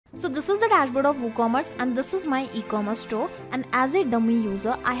So this is the dashboard of WooCommerce and this is my e-commerce store, and as a dummy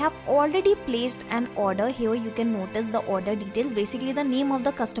user I have already placed an order. Here you can notice the order details. Basically the name of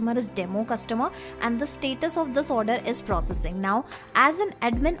the customer is demo customer and the status of this order is processing. Now as an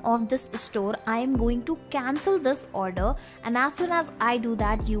admin of this store I am going to cancel this order, and as soon as I do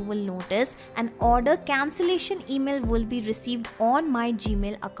that you will notice an order cancellation email will be received on my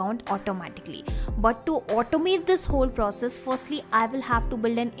Gmail account automatically. But to automate this whole process, firstly I will have to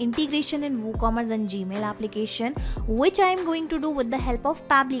build an integration in WooCommerce and Gmail application, which I am going to do with the help of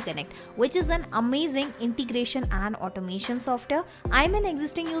Pabbly Connect, which is an amazing integration and automation software. I am an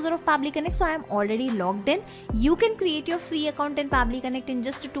existing user of Pabbly Connect, so I am already logged in. You can create your free account in Pabbly Connect in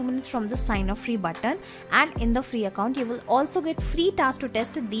just 2 minutes from the sign up free button, and in the free account you will also get free tasks to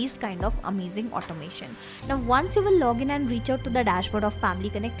test these kind of amazing automation. Now once you will log in and reach out to the dashboard of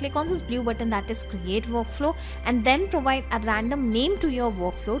Pabbly Connect, click on this blue button that is create workflow, and then provide a random name to your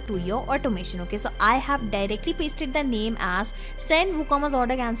workflow, to your automation. Okay, so I have directly pasted the name as send WooCommerce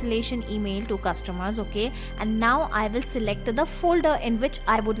order cancellation email to customers. Okay, and now I will select the folder in which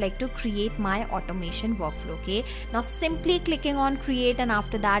I would like to create my automation workflow. Okay, now simply clicking on create, and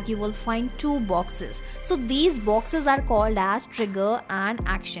after that you will find 2 boxes. So these boxes are called as trigger and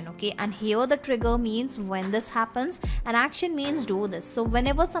action. Okay, and here the trigger means when this happens and action means do this. So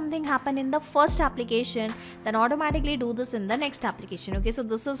whenever something happen in the first application, then automatically do this in the next application. Okay, so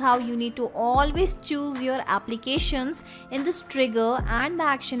this is how you need to always choose your applications in this trigger and the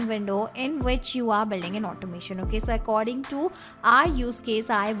action window in which you are building an automation. Okay, so according to our use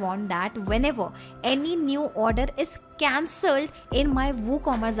case, I want that whenever any new order is cancelled in my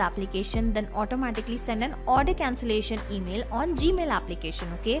WooCommerce application, then automatically send an order cancellation email on Gmail application.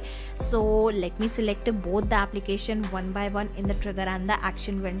 Okay, so let me select both the application one by one in the trigger and the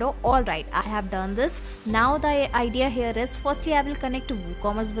action window. Alright, I have done this. Now the idea here is, firstly I will connect to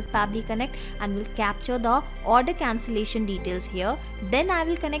WooCommerce with Pabbly Connect and will capture the order cancellation details here. Then I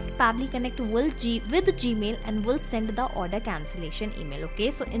will connect Pabbly Connect with Gmail and will send the order cancellation email.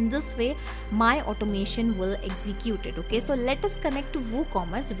 Okay, so in this way my automation will execute it. Okay, so let us connect to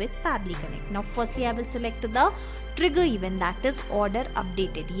WooCommerce with Pabbly Connect. Now firstly I will select the trigger event, that is order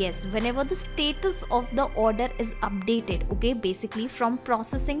updated. Yes, whenever the status of the order is updated, okay, basically from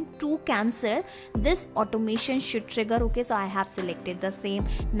processing to cancel, this automation should trigger. Okay, so I have selected the same.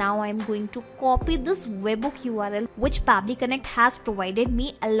 Now I am going to copy this webhook URL which Pabbly Connect has provided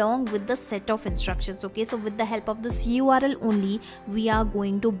me along with the set of instructions. Okay, so with the help of this URL only we are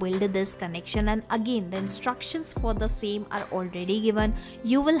going to build this connection, and again the instructions for the same are already given.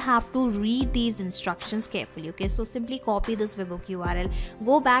 You will have to read these instructions carefully. Okay, so simply copy this webhook URL,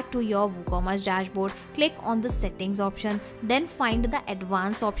 go back to your WooCommerce dashboard, click on the settings option, then find the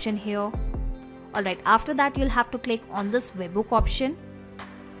advanced option here. Alright, after that you'll have to click on this webhook option,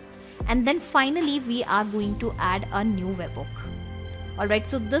 and then finally we are going to add a new webhook. Alright,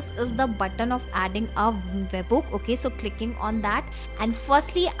 so this is the button of adding a webhook. Okay, so clicking on that, and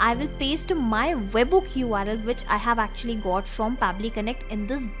firstly I will paste my webhook URL which I have actually got from Pabbly Connect in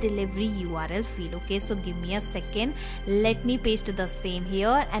this delivery URL field. Okay, so give me a second, let me paste the same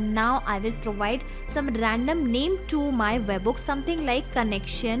here, and now I will provide some random name to my webhook, something like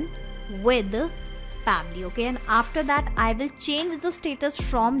connection with Pabbly. Okay, and after that I will change the status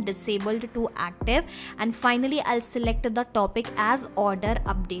from disabled to active, and finally I'll select the topic as order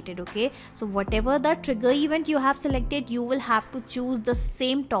updated. Okay, so whatever the trigger event you have selected, you will have to choose the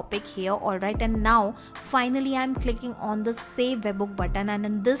same topic here. Alright, and now finally I'm clicking on the save webhook button, and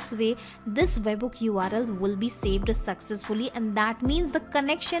in this way this webhook URL will be saved successfully, and that means the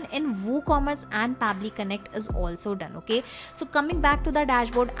connection in WooCommerce and Pabbly Connect is also done. Okay, so coming back to the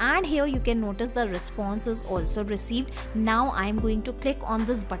dashboard, and here you can notice the response is also received. Now I am going to click on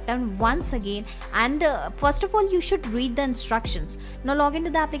this button once again, and first of all you should read the instructions. Now log into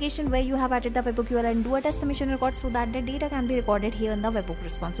the application where you have added the webhook URL and do a test submission record so that the data can be recorded here in the webhook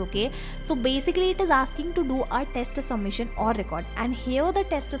response. Okay, so basically it is asking to do a test submission or record, and here the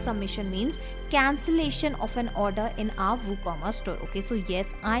test submission means cancellation of an order in our WooCommerce store. Okay, so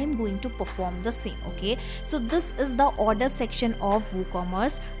yes, I am going to perform the same. Okay, so this is the order section of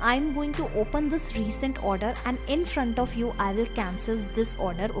WooCommerce. I am going to open this recent order, and in front of you I will cancel this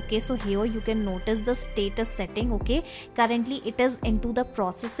order. Okay, so here you can notice the status setting. Okay, currently it is into the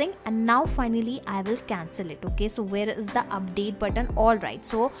processing, and now finally I will cancel it. Okay, so where is the update button? Alright,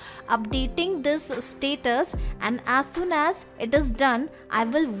 so updating this status, and as soon as it is done I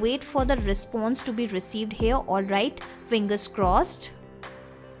will wait for the response to be received here. Alright, fingers crossed.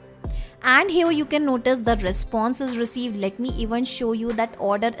 And here you can notice the response is received. Let me even show you that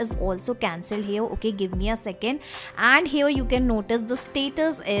order is also cancelled here. Okay, give me a second. And here you can notice the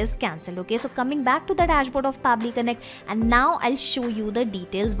status is cancelled. Okay, so coming back to the dashboard of Pabbly Connect, and now I'll show you the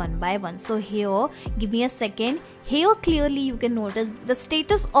details one by one. So here, give me a second. Here clearly you can notice the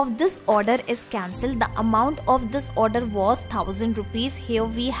status of this order is cancelled. The amount of this order was 1000 rupees. Here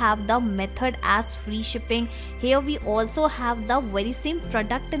we have the method as free shipping. Here we also have the very same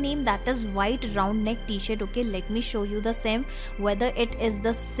product name, that is white round neck t-shirt. Okay, let me show you the same, whether it is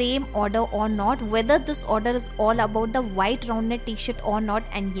the same order or not, whether this order is all about the white round neck t-shirt or not.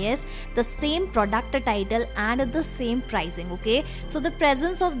 And yes, the same product title and the same pricing. Okay, so the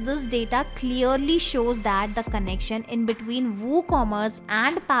presence of this data clearly shows that the connection in between WooCommerce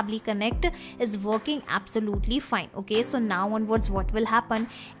and Pabbly Connect is working absolutely fine. Okay, so now onwards what will happen,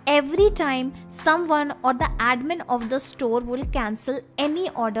 every time someone or the admin of the store will cancel any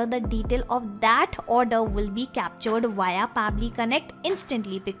order, the detail of that order will be captured via Pabbly Connect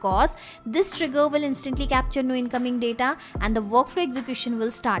instantly, because this trigger will instantly capture no incoming data and the workflow execution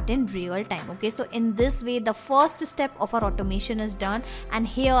will start in real time. Okay, so in this way the first step of our automation is done. And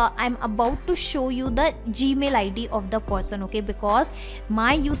here I'm about to show you the Gmail ID of the person. Okay, because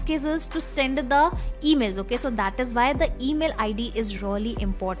my use case is to send the emails. Okay, so that is why the email ID is really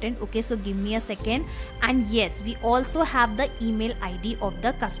important. Okay, so give me a second. And yes, we also have the email ID of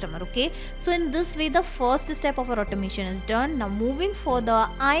the customer. Okay, so in this way the first step of our automation is done. Now moving further,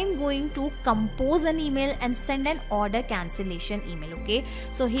 I'm going to compose an email and send an order cancellation email. Okay,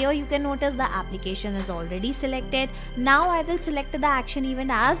 so here you can notice the application is already selected. Now I will select the action event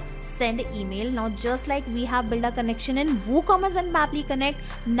as send email. Now just like we have built a connection in WooCommerce and Pabbly Connect,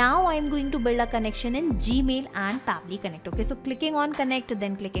 now I am going to build a connection in Gmail and Pabbly Connect. Okay, so clicking on connect,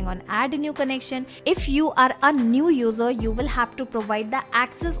 then clicking on add a new connection. If you are a new user, you will have to provide the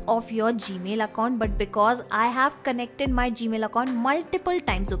access of your Gmail account, but because I have connected my Gmail account multiple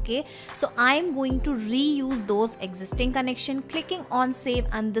times, okay, so I am going to reuse those existing connection, clicking on save,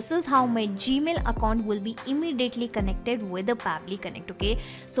 and this is how my Gmail account will be immediately connected with the Pabbly Connect. Okay,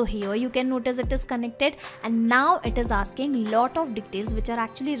 so here you can notice it is connected, and now it is asking lot of details which are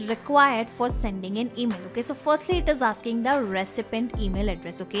actually required for sending an email. Okay, so firstly it is asking the recipient email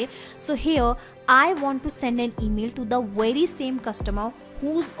address. Okay, so here I want to send an email to the very same customer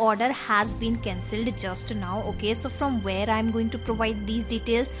whose order has been cancelled just now. Okay, so from where I'm going to provide these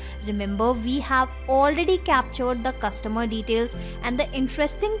details, remember we have already captured the customer details, and the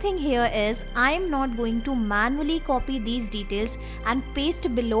interesting thing here is I'm not going to manually copy these details and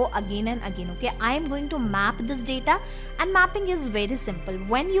paste below again and again. Okay, I'm going to map this data, and mapping is very simple.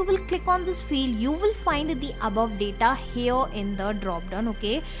 When you will click on this field, you will find the above data here in the drop down.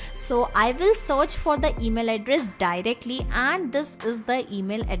 Okay, so I will search for the email address directly, and this is the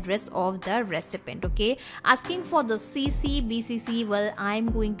email address of the recipient. Okay, asking for the CC, BCC, well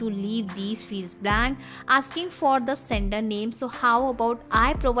I'm going to leave these fields blank. Asking for the sender name, so how about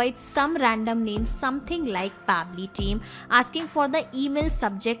I provide some random name, something like Pabbly team. Asking for the email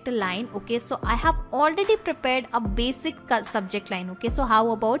subject line. Okay, so I have already prepared a basic subject line. Okay, so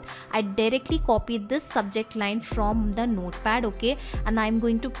how about I directly copy this subject line from the notepad. Okay, and I'm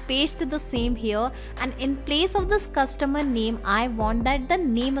going to paste the same here, and in place of this customer name I want that the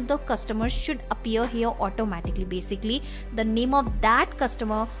name of the customer should appear here automatically. Basically the name of that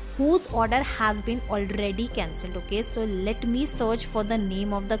customer whose order has been already cancelled. Okay, so let me search for the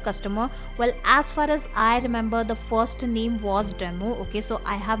name of the customer. Well, as far as I remember, the first name was demo. Okay, so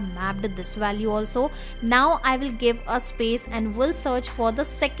I have mapped this value also. Now I will give a space and will search for the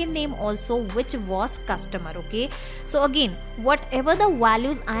second name also, which was customer. Okay, so again whatever the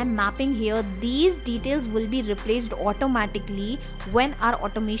values I am mapping here, these details will be replaced automatically when our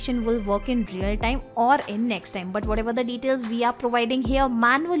automation will work in real time or in next time, but whatever the details we are providing here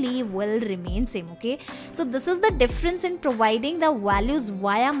manually will remain same. Okay, so this is the difference in providing the values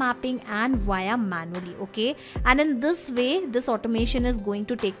via mapping and via manually. Okay, and in this way this automation is going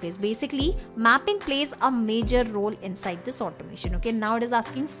to take place. Basically mapping plays a major role inside this automation. Okay, now it is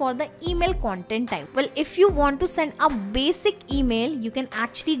asking for the email content type. Well, if you want to send a basic email, you can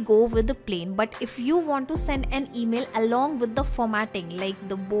actually go with the plain, but if you want to send an email along with the formatting like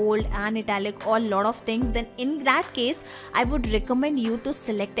the bold and italic or lot of things, then in that case I would recommend you to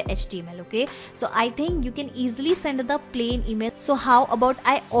select HTML. Okay, so I think you can easily send the plain email. So how about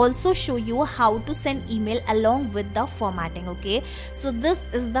I also show you how to send email along with the formatting. Okay, so this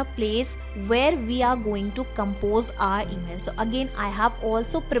is the place where we are going to compose our email. So again I have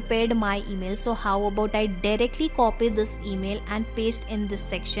also prepared my email, so how about I directly copy this email and paste in this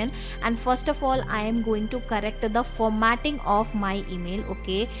section, and first of all I am going to correct the formatting of my my email.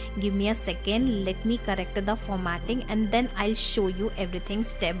 Okay, give me a second, let me correct the formatting and then I'll show you everything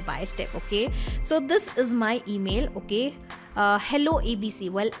step by step. Okay, so this is my email. Okay, hello ABC.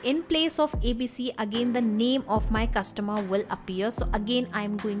 Well, in place of ABC, again the name of my customer will appear. So again I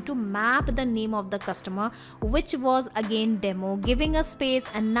am going to map the name of the customer, which was again demo, giving a space,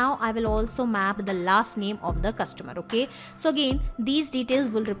 and now I will also map the last name of the customer. Okay, so again these details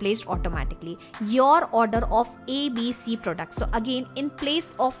will replace automatically. Your order of ABC product. So again in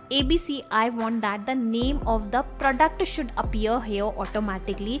place of ABC, I want that the name of the product should appear here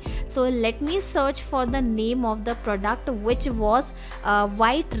automatically. So let me search for the name of the product, which was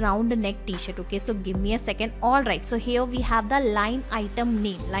white round neck t-shirt. Okay, so give me a second. All right, so here we have the line item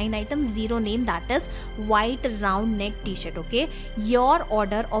name, line item 0 name, that is white round neck t-shirt. Okay, your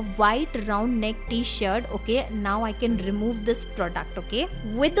order of white round neck t-shirt. Okay, now I can remove this product. Okay,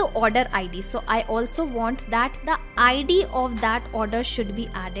 with the order ID. So I also want that the ID of that order should be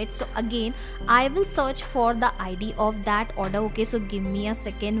added. So again I will search for the ID of that order. Okay, so give me a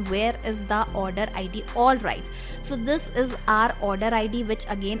second. Where is the order ID? All right, so this is our order ID, which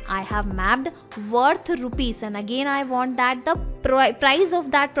again I have mapped worth rupees, and again I want that the price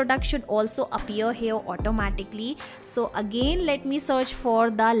of that product should also appear here automatically. So again let me search for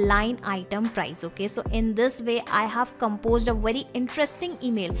the line item price. Okay, so in this way I have composed a very interesting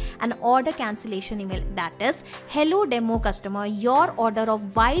email, an order cancellation email, that is hello demo customer, your order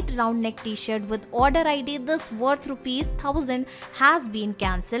of white round neck t-shirt with order ID this worth rupees 1000 has been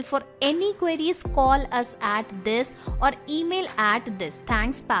cancelled. For any queries, call us at this or email at this.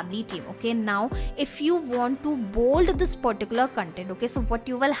 Thanks Pabbly team. Okay, now if you want to bold this particular content, okay, so what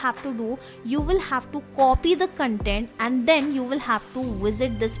you will have to do, you will have to copy the content and then you will have to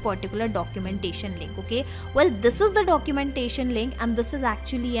visit this particular documentation link. Okay, well, this is the documentation link and this is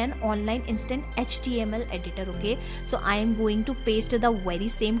actually an online instant HTML editor. Okay, so I am going to paste the very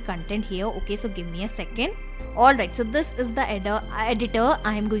same content here. Okay, so give me a second. Alright, so this is the editor.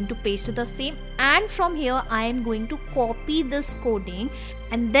 I am going to paste the same, and from here I am going to copy this coding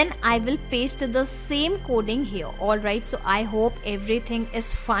and then I will paste the same coding here. Alright, so I hope everything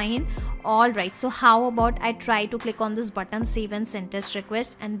is fine. Alright, so how about I try to click on this button, save and send test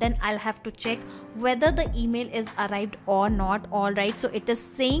request, and then I'll have to check whether the email is arrived or not. Alright, so it is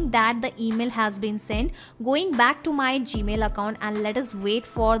saying that the email has been sent. Going back to my Gmail account and let us wait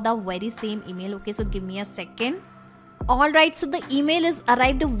for the very same email. Okay, so give me a second. Alright, so the email is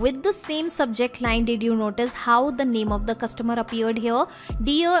arrived with the same subject line. Did you notice how the name of the customer appeared here?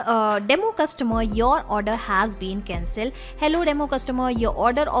 Dear demo customer, your order has been cancelled. Hello demo customer, your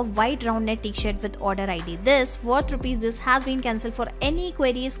order of white round neck t-shirt with order ID this worth rupees this has been cancelled. For any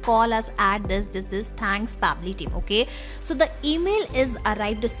queries, call us at this. Thanks Pabbly team. Okay, so the email is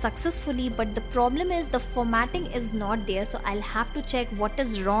arrived successfully, but the problem is the formatting is not there. So I'll have to check what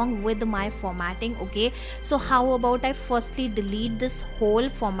is wrong with my formatting. Okay, so how about I firstly delete this whole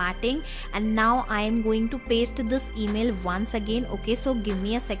formatting, and now I am going to paste this email once again. Okay, so give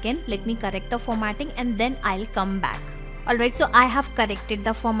me a second, let me correct the formatting and then I'll come back. Alright, so I have corrected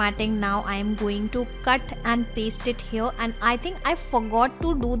the formatting. Now I am going to cut and paste it here, and I think I forgot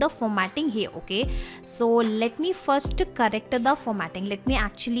to do the formatting here. Okay, so let me first correct the formatting. Let me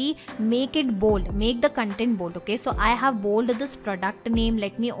actually make it bold, make the content bold. Okay, so I have bold this product name.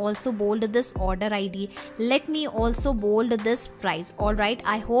 Let me also bold this order ID. Let me also bold this price. Alright,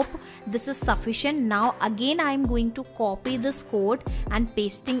 I hope this is sufficient. Now again I am going to copy this code and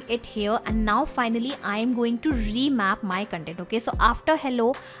pasting it here, and now finally I am going to remap my content. Okay, so after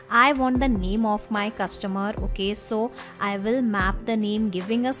hello I want the name of my customer. Okay, so I will map the name,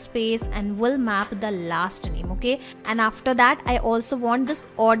 giving a space, and will map the last name. Okay, and after that I also want this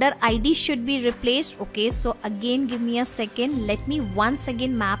order ID should be replaced. Okay, so again give me a second, let me once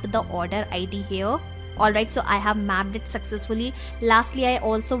again map the order ID here. Alright, so I have mapped it successfully. Lastly, I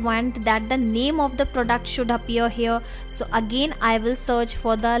also want that the name of the product should appear here. So again I will search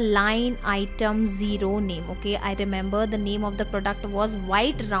for the line item 0 name. Okay, I remember the name of the product was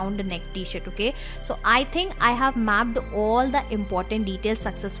white round neck t-shirt. Okay, so I think I have mapped all the important details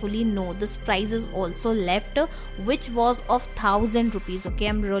successfully. No, this price is also left, which was of 1000 rupees. Okay,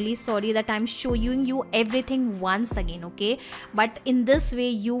 I'm really sorry that I'm showing you everything once again. Okay, but in this way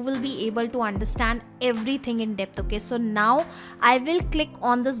you will be able to understand everything in depth. Okay, so now I will click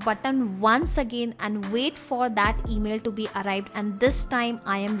on this button once again and wait for that email to be arrived, and this time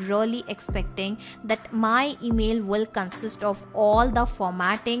I am really expecting that my email will consist of all the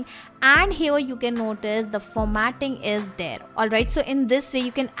formatting and here you can notice the formatting is there. Alright, so in this way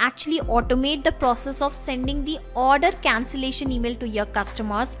you can actually automate the process of sending the order cancellation email to your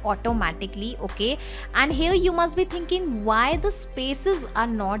customers automatically. Okay, and here you must be thinking why the spaces are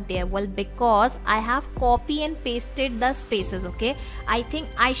not there. Well, because I have copy and pasted the spaces. Okay, I think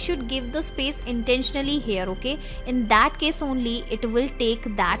I should give the space intentionally here. Okay, in that case only it will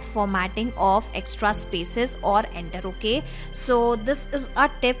take that formatting of extra spaces or enter. Okay, so this is a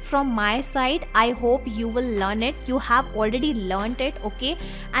tip from my side. I hope you will learn it. You have already learned it. Okay,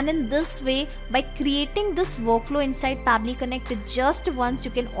 and in this way, by creating this workflow inside Pabbly Connect just once,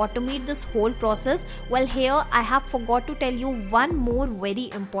 you can automate this whole process. Well, here I have forgot to tell you one more very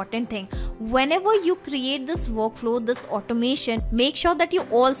important thing. Whenever you create this workflow, this automation, make sure that you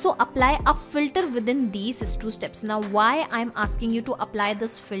also apply a filter within these 2 steps. Now, why I'm asking you to apply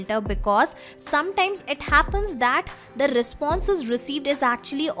this filter? Because sometimes it happens that the responses received is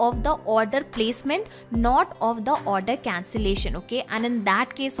actually of the order placement, not of the order cancellation. Okay, and in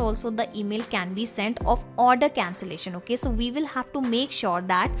that case also the email can be sent of order cancellation. Okay, so we will have to make sure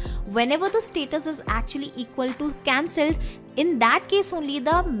that whenever the status is actually equal to cancelled, in that case only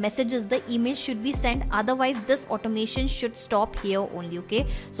the messages, the email should be sent. Otherwise this automation should stop here only. Okay,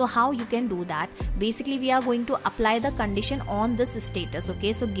 so how you can do that? Basically we are going to apply the condition on this status.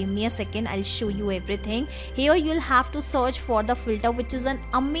 Okay, so give me a second, I'll show you everything. Here you'll have to search for the filter, which is an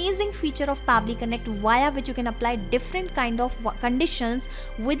amazing feature of Pabbly Connect, via which you can apply different kind of conditions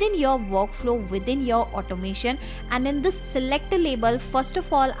within your workflow, within your automation. And in this select label, first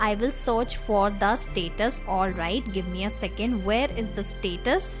of all I will search for the status. Alright, give me a second. Where is the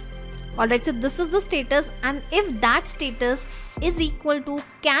status? Alright, so this is the status, and if that status is equal to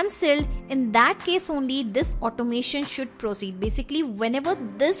cancelled, in that case only this automation should proceed. Basically whenever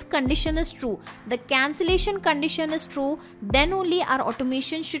this condition is true, the cancellation condition is true, then only our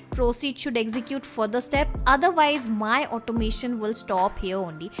automation should proceed, should execute further step. Otherwise my automation will stop here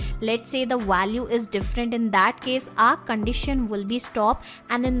only. Let's say the value is different, in that case our condition will be stopped,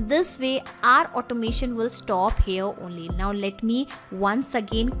 and in this way our automation will stop here only. Now let me once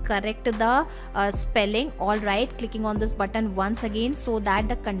again correct the spelling. Alright, clicking on this button once again so that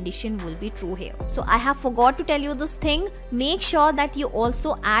the condition will be true here. So I have forgot to tell you this thing. Make sure that you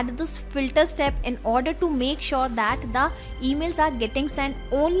also add this filter step in order to make sure that the emails are getting sent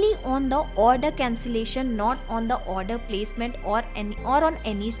only on the order cancellation, not on the order placement or on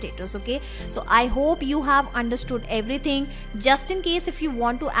any status. Okay, so I hope you have understood everything. Just in case if you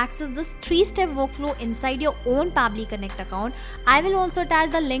want to access this 3-step workflow inside your own Pabbly Connect account, I will also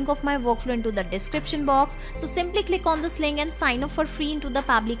attach the link of my workflow into the description box. So simply click on this link and sign up for free into the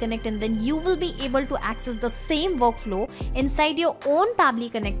Pabbly Connect, and then you will be able to access the same workflow inside your own Pabbly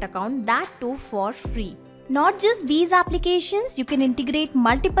Connect account, that too for free. Not just these applications, you can integrate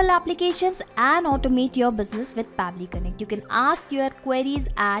multiple applications and automate your business with Pabbly Connect. You can ask your queries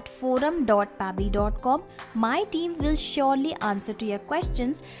at forum.pabbly.com. My team will surely answer to your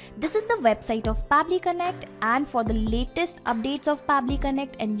questions. This is the website of Pabbly Connect, and for the latest updates of Pabbly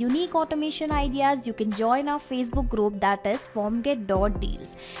Connect and unique automation ideas, you can join our Facebook group, that is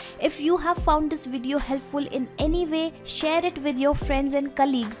formget.deals. If you have found this video helpful in any way, share it with your friends and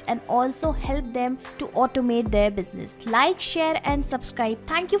colleagues and also help them to automate their business. Like, share and subscribe.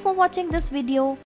 Thank you for watching this video.